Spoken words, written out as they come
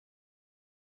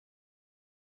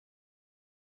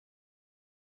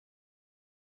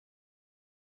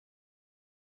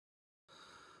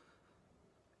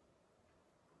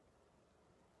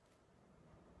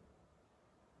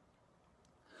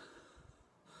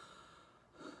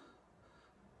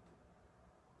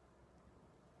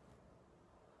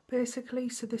basically.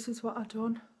 So this is what I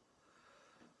done.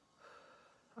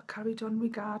 I carried on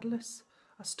regardless.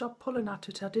 I stopped pulling at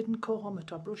it. I didn't comb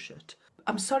it or brush it.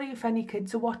 I'm sorry if any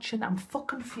kids are watching. I'm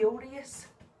fucking furious.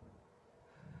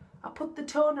 I put the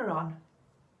toner on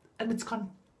and it's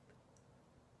gone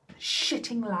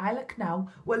shitting lilac now.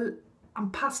 Well,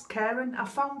 I'm past caring. I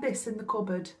found this in the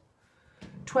cupboard.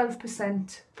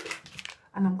 12%.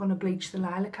 And I'm going to bleach the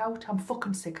lilac out. I'm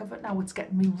fucking sick of it now. It's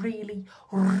getting me really,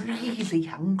 really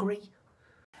hungry.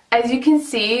 As you can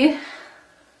see,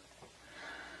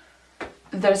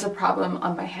 there's a problem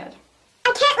on my head.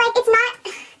 I can't, like, it's not...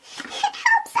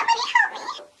 Help, somebody help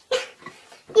me.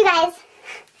 You guys,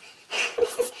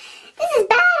 this is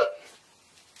bad.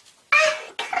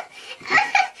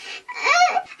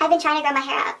 I've been trying to grow my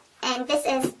hair out, and this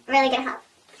is really gonna help.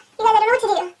 You guys, I don't know what to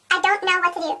do. I don't know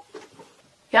what to do.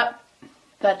 Yep,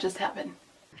 that just happened.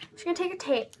 Just gonna take a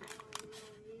tape.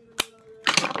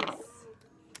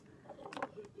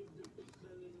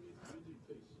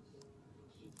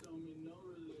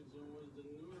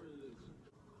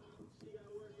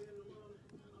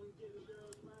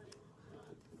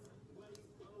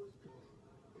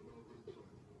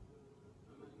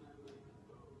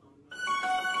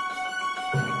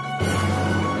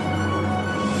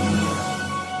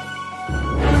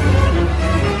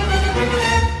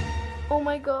 Oh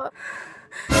my god.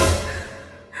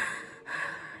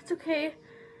 It's okay.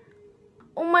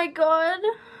 Oh my god.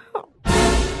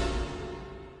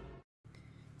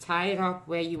 Tie it up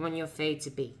where you want your fade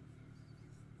to be.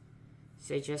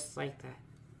 So just like that.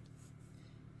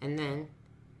 And then,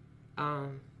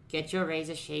 get your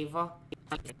razor shaver.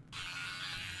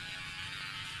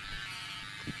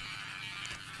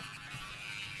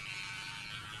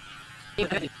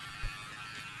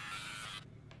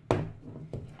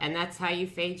 And that's how you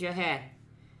fade your hair.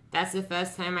 That's the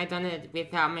first time I done it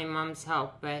without my mom's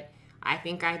help, but I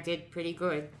think I did pretty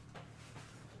good.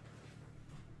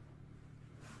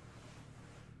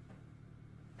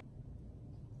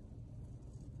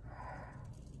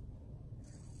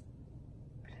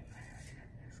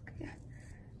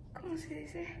 ¿Cómo se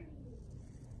dice?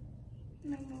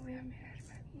 No me voy a mirar.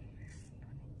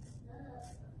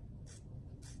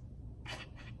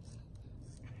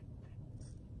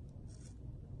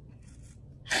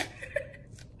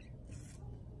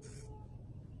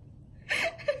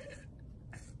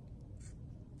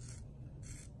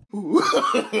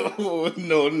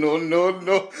 No, no, no,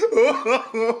 no.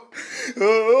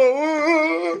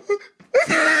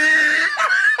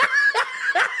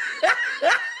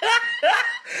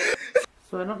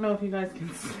 So I don't know if you guys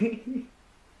can see.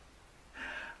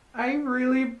 I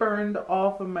really burned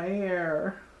off of my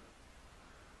hair.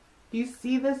 Do you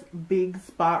see this big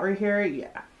spot right here?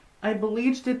 Yeah. I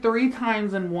bleached it 3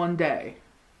 times in one day.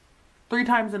 3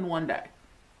 times in one day.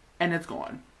 And it's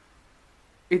gone.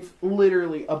 It's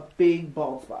literally a big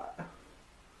bald spot.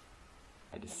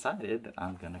 I decided that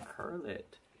I'm gonna curl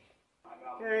it.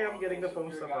 Okay, I'm getting the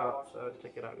foam stuff out, so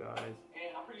check it out, guys.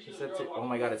 She said oh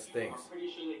my god, it stinks.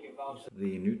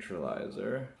 The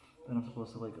neutralizer. Then I'm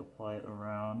supposed to like apply it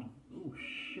around. Ooh,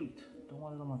 shoot. Don't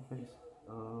want it on my face.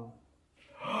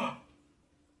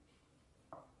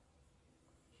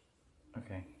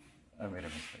 Okay, I made a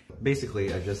mistake.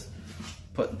 Basically, I just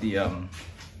put the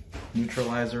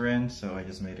neutralizer in, so I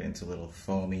just made it into little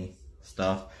foamy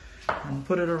stuff and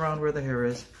put it around where the hair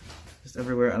is, just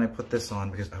everywhere. And I put this on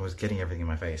because I was getting everything in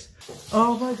my face.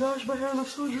 Oh my gosh, my hair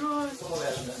looks so dry. I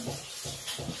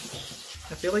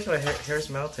feel like my hair is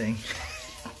melting.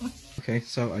 Okay,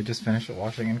 so I just finished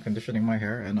washing and conditioning my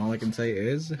hair, and all I can say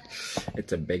is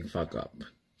it's a big fuck up.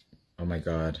 Oh my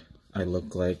god, I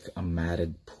look like a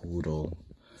matted poodle.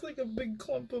 It's like a big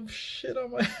clump of shit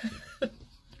on my head.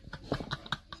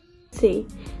 See,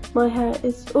 my hair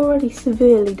is already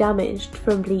severely damaged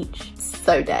from bleach. It's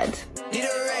so dead.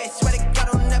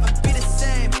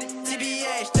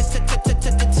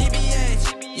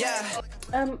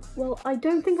 Well, I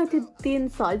don't think I did the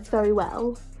insides very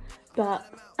well, but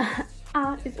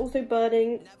it's also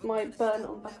burning my burn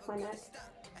on the back of my neck.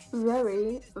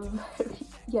 Very, very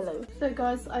yellow. So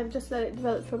guys, I've just let it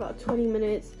develop for about 20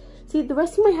 minutes. See, the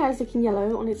rest of my hair is looking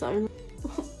yellow on its own.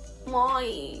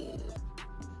 Why?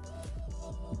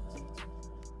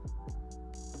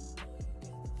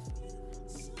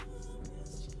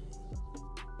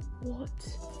 What?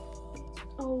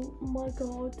 Oh my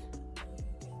god.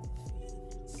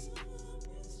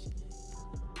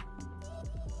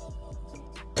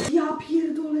 Ja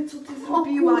pierdolę, co ty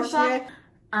zrobiłaś, nie?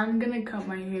 I'm gonna cut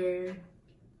my hair.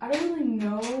 I don't really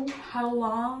know how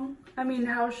long,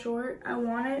 how short I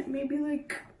want it. Maybe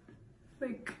like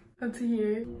up to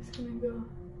here. It's gonna go.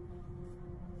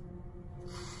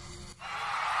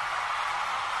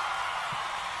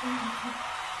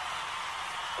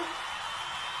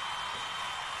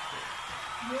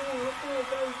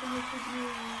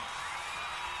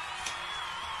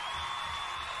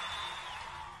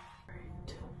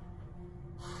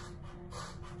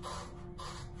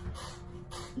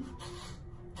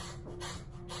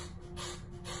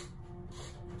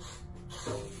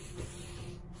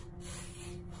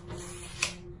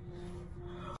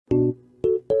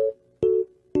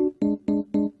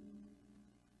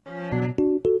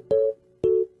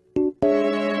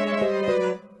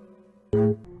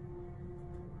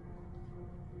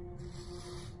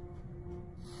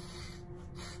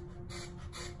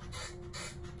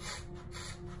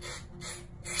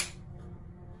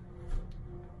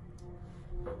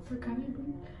 We're kind of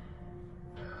doing...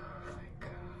 Oh my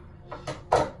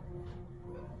gosh.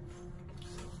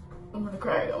 I'm gonna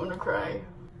cry, I'm gonna cry.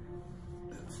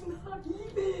 It's not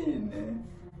even.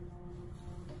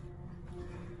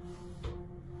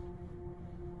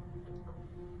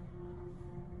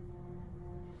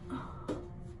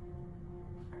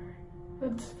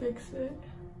 Let's fix it.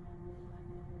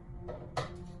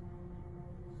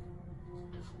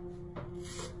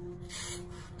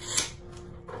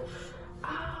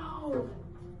 Ow!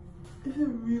 Is it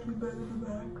really bad in the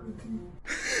back?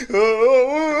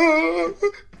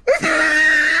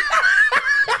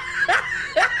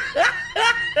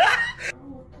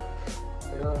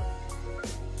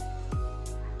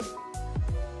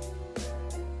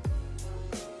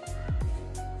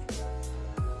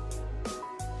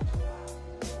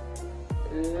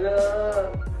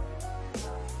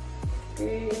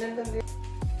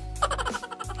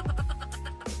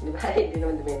 Di ba? Hindi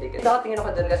naman dumidikit. Nakatingin ako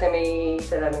dun kasi may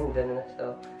salamin dun.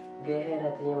 So, gayahin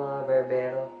natin yung mga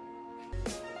barbero.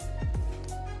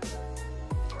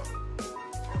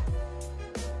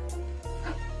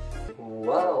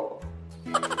 Wow!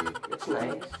 That's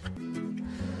nice.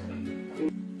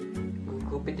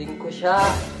 Gupitin ko siya.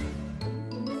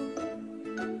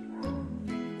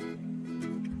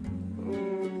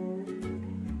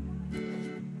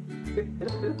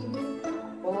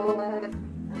 Oh my God.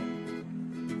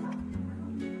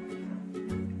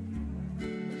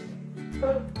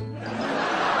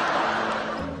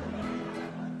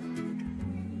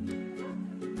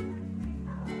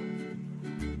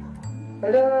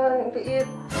 Hala, ang liit.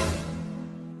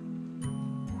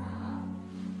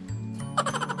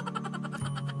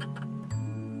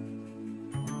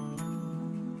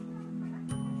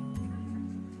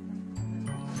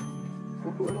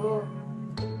 Ano?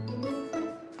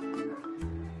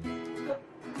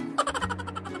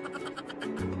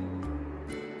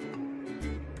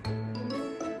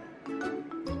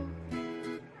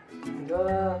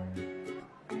 Hala.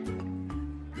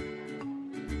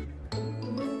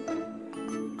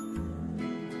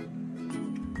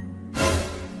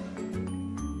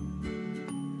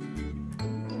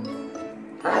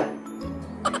 Ay!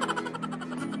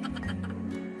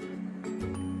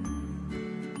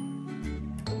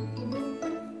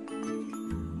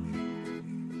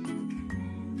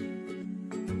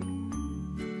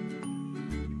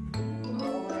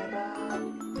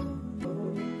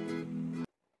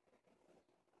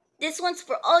 This one's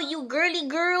for all you girly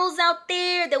girls out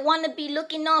there that want to be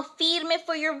looking all firme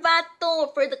for your vato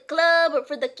or for the club or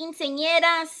for the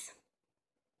quinceañeras.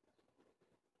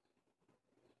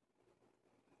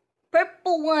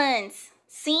 Purple ones.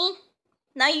 See?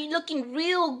 Now you're looking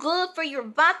real good for your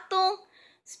vato.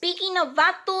 Speaking of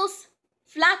vatos,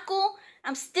 flaco,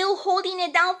 I'm still holding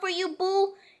it down for you,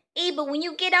 boo. Hey, but when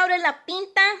you get out of la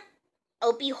pinta,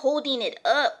 I'll be holding it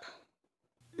up.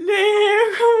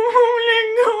 Let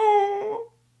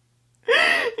go.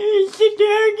 It's a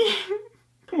doggy.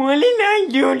 What did I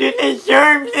do to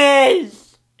deserve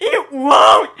this? It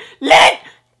won't let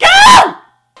go!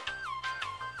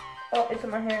 Oh, it's in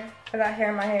my hair. I got hair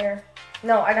in my hair.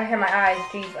 No, I got hair in my eyes.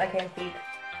 Jeez, I can't speak.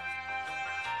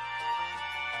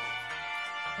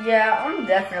 Yeah, I'm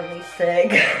definitely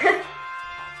sick.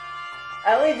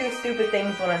 I only do stupid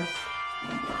things when I'm...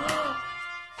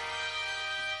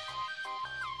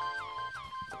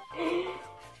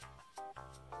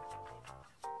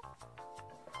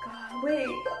 God, wait.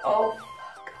 Oh,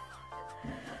 fuck.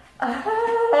 Ah.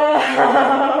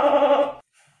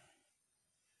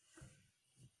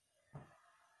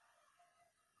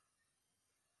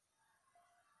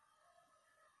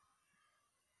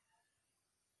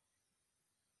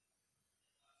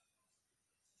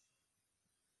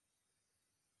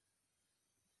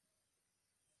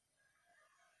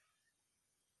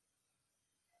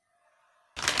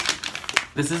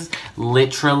 This is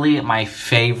literally my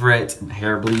favorite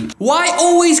hair bleach. Why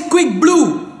always quick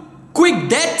blue? Quick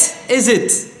that is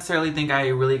it? necessarily think I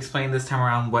really explained this time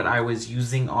around what I was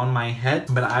using on my head,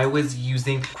 but I was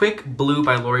using Quick Blue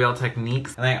by L'Oreal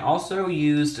Techniques, and I also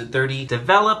used Dirty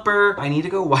Developer. I need to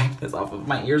go wipe this off of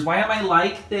my ears. Why am I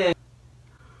like this?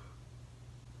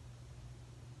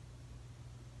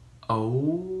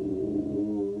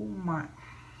 Oh my.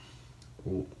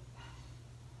 Ooh.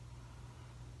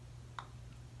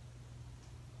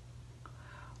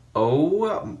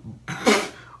 Oh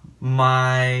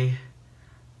my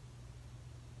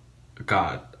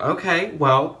God. Okay,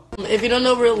 well. If you don't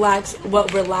know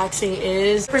what relaxing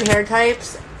is, different hair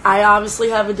types. I obviously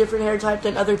have a different hair type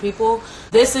than other people.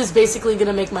 This is basically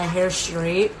gonna make my hair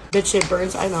straight. Bitch, it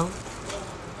burns, I know.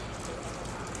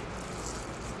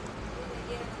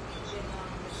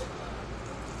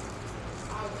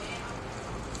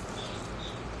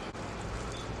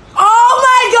 Oh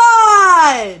my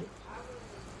God!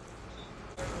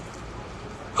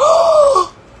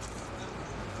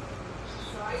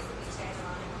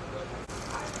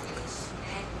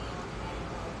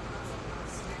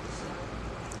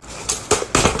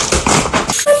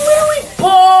 I'm really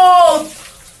bald!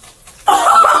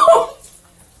 Oh!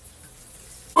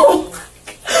 Oh!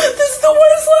 This is the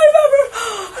worst life ever!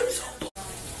 I'm so bald.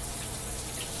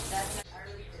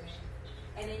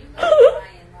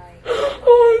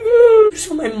 Oh my God!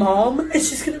 So my mom is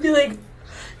just gonna be like,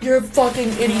 you're a fucking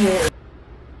idiot.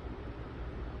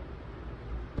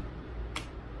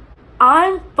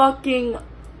 I'm fucking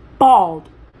bald.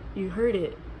 You heard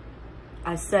it.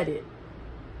 I said it.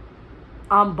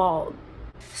 I'm bald.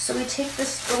 So we take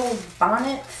this little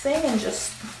bonnet thing and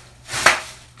just...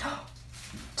 Did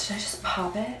I just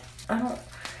pop it? I don't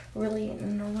really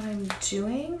know what I'm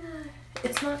doing.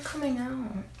 It's not coming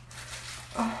out.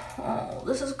 Oh,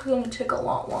 this is going to take a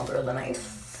lot longer than I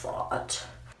thought.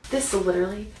 This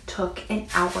literally took an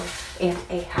hour and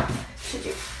a half to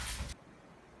do.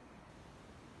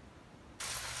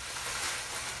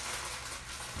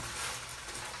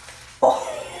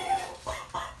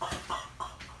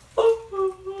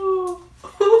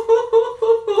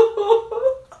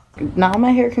 Now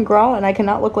my hair can grow and I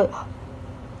cannot look like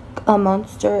a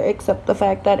monster except the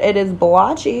fact that it is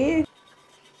blotchy.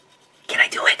 Can I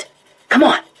do it? Come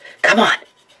on, come on.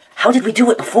 How did we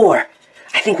do it before?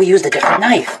 I think we used a different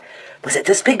knife. Was it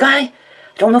this big guy? I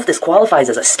don't know if this qualifies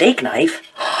as a steak knife.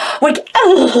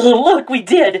 Oh, look, we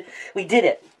did. We did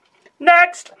it.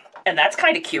 Next. And that's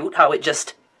kind of cute how it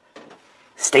just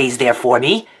stays there for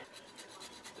me.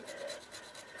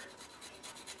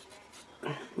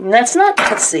 That's not,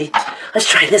 let's see. Let's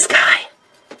try this guy.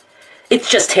 It's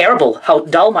just terrible how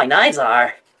dull my knives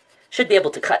are. Should be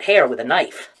able to cut hair with a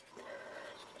knife.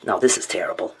 No, this is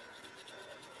terrible.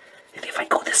 Maybe if I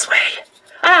go this way.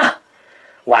 Ah!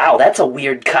 Wow, that's a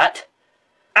weird cut.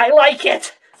 I like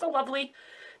it. So lovely.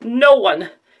 No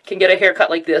one can get a haircut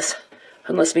like this.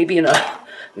 Unless maybe in a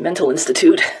mental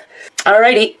institute.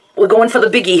 Alrighty, we're going for the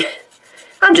biggie.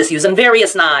 I'm just using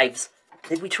various knives.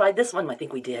 Did we try this one? I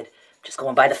think we did. Just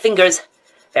going by the fingers.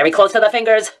 Very close to the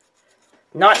fingers.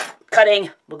 Not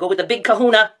cutting. We'll go with the big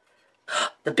kahuna.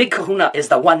 The big kahuna is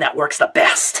the one that works the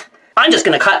best. I'm just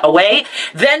going to cut away.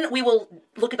 Then we will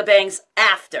look at the bangs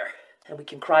after. And we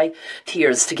can cry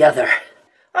tears together.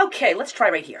 Okay, let's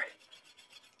try right here.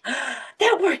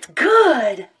 That worked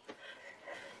good.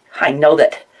 I know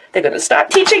that they're going to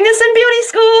start teaching this in beauty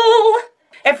school.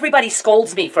 Everybody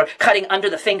scolds me for cutting under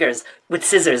the fingers with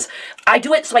scissors. I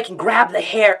do it so I can grab the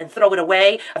hair and throw it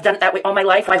away. I've done it that way all my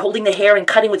life by holding the hair and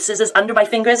cutting with scissors under my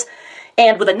fingers.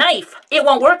 And with a knife, it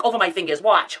won't work over my fingers.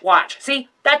 Watch, watch. See?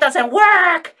 That doesn't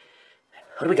work.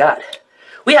 What do we got?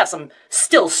 We have some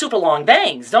still super long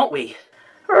bangs, don't we?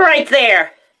 Right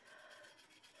there.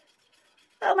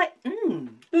 Oh my,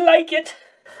 like it.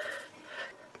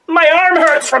 My arm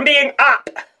hurts from being up.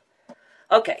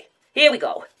 Okay, here we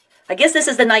go. I guess this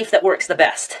is the knife that works the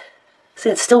best. See,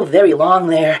 it's still very long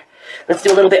there. Let's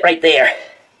do a little bit right there.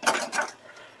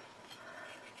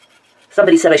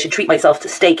 Somebody said I should treat myself to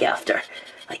steak after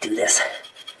I do this.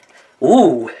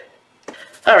 Ooh.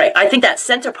 Alright, I think that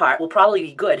center part will probably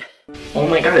be good. Oh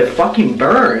my god, it fucking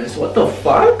burns. What the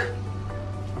fuck?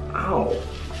 Ow.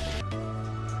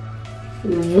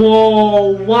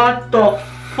 Whoa, what the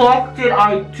fuck did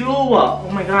I do? Oh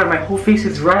my god, my whole face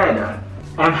is red.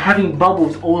 I'm having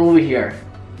bubbles all over here.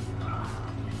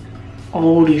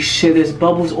 Holy shit, there's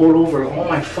bubbles all over. Oh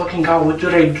my fucking god, what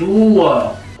did I do?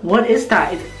 What is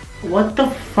that? What the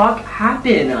fuck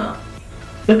happened?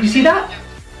 Look, you see that?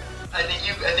 I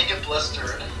think it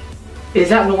blistered. Is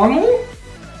that normal?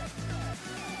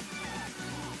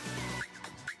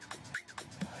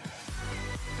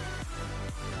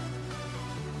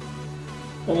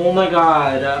 Oh my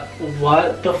god,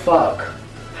 what the fuck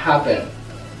happened?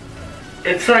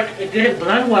 It's like it didn't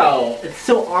blend well. It's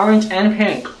so orange and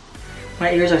pink.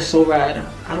 My ears are so red.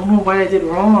 I don't know what I did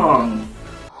wrong.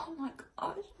 Oh my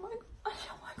gosh, oh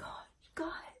my gosh,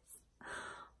 guys.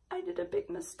 I did a big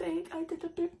mistake.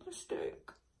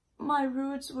 My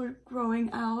roots were growing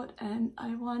out and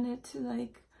I wanted to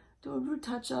like do a root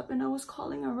touch up, and I was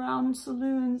calling around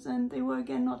salons and they were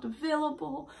again not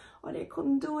available or they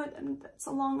couldn't do it, and that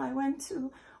salon I went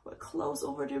to were closed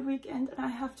over the weekend and I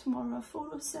have tomorrow a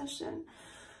photo session.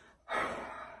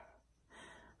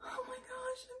 Oh my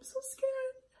gosh, I'm so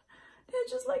scared. They're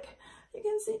just like, you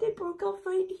can see they broke off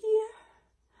right here.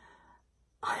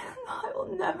 I don't know, I will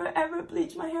never ever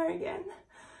bleach my hair again.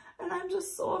 And I'm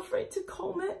just so afraid to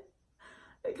comb it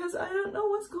because I don't know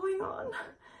what's going on.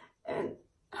 And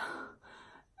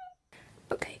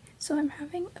okay, so I'm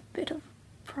having a bit of a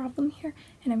problem here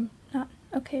and I'm not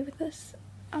okay with this.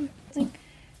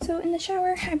 So in the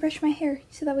shower, I brush my hair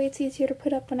so that way it's easier to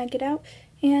put up when I get out,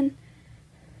 and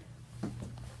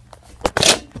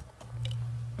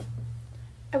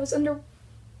I was under,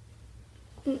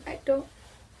 I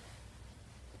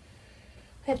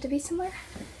have to be somewhere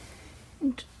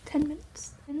in 10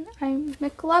 minutes, and I'm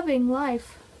McLoving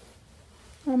life.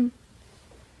 I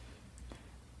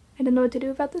don't know what to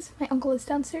do about this. My uncle is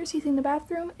downstairs using the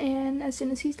bathroom, and as soon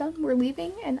as he's done, we're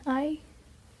leaving, and I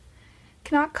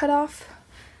cannot cut off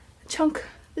a chunk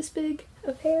this big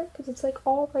of hair because it's like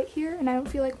all right here, and I don't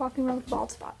feel like walking around with a bald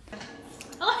spot.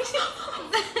 Well,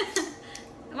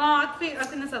 I'll clean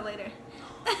this up later.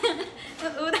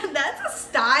 Ooh, that's a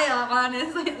style,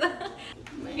 honestly.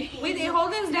 Wait, they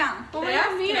hold this down. Oh my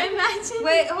God, Mia, imagine.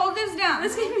 Wait, hold this down.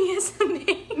 Let's give Mia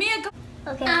something. Mia, go.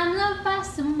 Okay. I'm loved by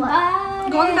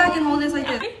somebody. Go in the back and hold this like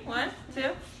this. 1,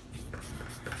 2.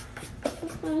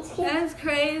 That's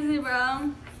crazy,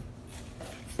 bro.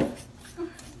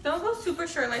 Don't go super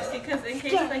short, Lexi, because in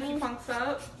case like he punks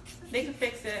up, they can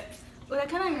fix it. Well, that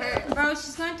kind of hurt. Bro,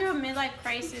 she's going through a midlife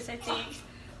crisis, I think.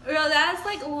 Bro, that's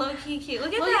like low-key cute.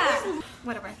 Look at that.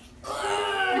 Whatever.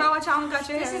 Bro, watch out, I got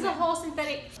your hair. This is a whole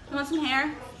synthetic. You want some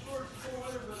hair?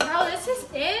 Bro, this is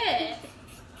it.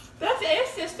 That's it,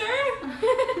 sister.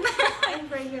 I'm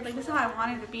right here. Like, this is how I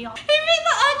wanted to be on. He made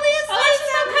the ugliest face.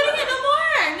 Stop cutting it no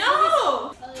more. No.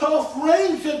 Tough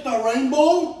rain hit the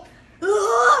rainbow.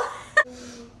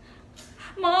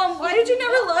 Mom, why did you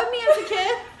never love me as a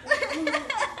kid?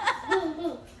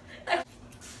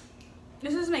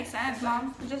 This doesn't make sense,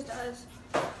 Mom. It just does.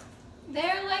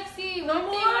 There, Lexi. No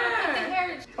more.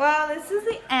 Well, this is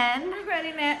the end.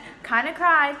 Regretting it. Kind of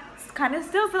cried. Kind of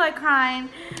still feel like crying.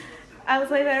 I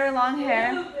was way better with long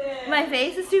hair. My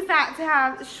face is too fat to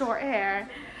have short hair.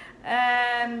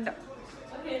 And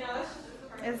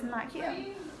it's not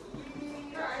cute.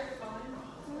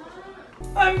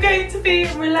 I'm going to be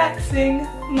relaxing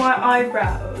my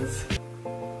eyebrows.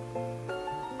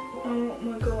 Oh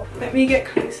my god. Let me get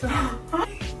closer.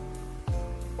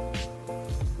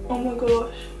 Oh my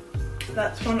gosh.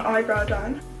 That's one eyebrow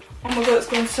done. Oh my god, it's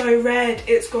gone so red.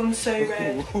 It's gone so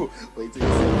red. Wait till you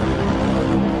see.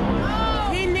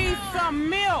 He needs some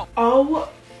milk. Oh.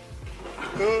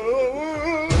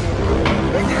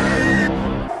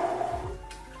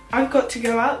 I've got to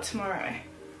go out tomorrow.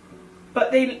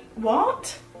 But they,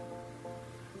 what?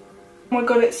 Oh my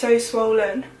god, it's so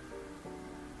swollen.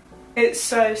 It's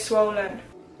so swollen.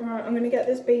 Right, I'm gonna get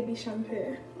this baby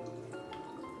shampoo.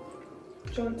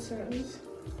 Johnson's.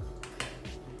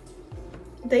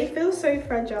 They feel so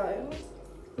fragile.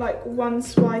 Like one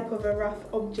swipe of a rough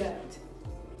object.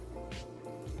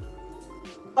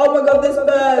 Oh my god, this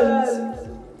burns!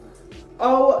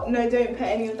 Oh no, don't put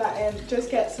any of that in. Just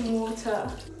get some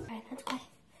water.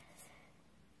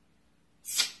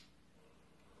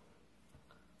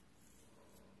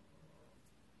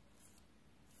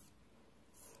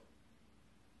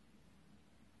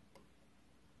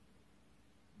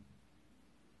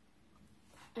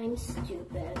 I'm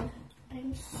stupid.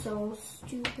 I'm so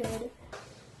stupid.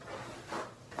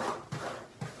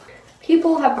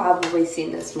 People have probably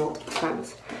seen this multiple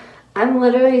times. I'm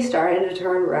literally starting to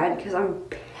turn red because I'm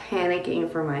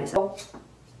panicking for myself.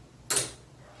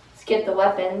 Let's get the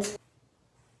weapons.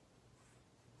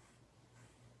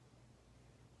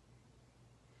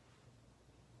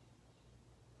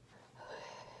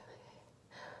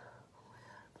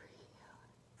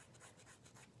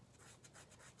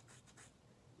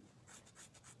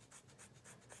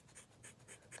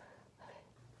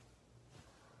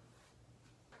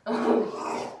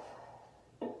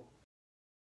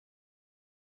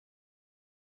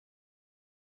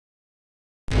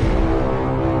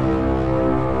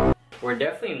 We're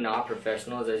definitely not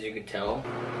professionals, as you could tell.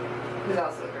 Who's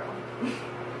also a girl.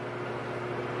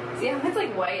 See how it's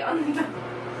like white on the...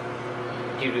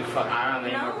 Dude, fuck, I don't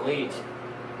have any more bleach.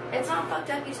 It's not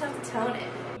fucked up, you just have to tone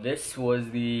it. This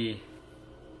was the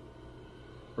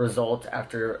result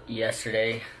after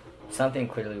yesterday. Something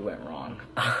clearly went wrong.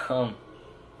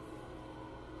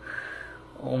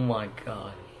 Oh my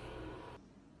god.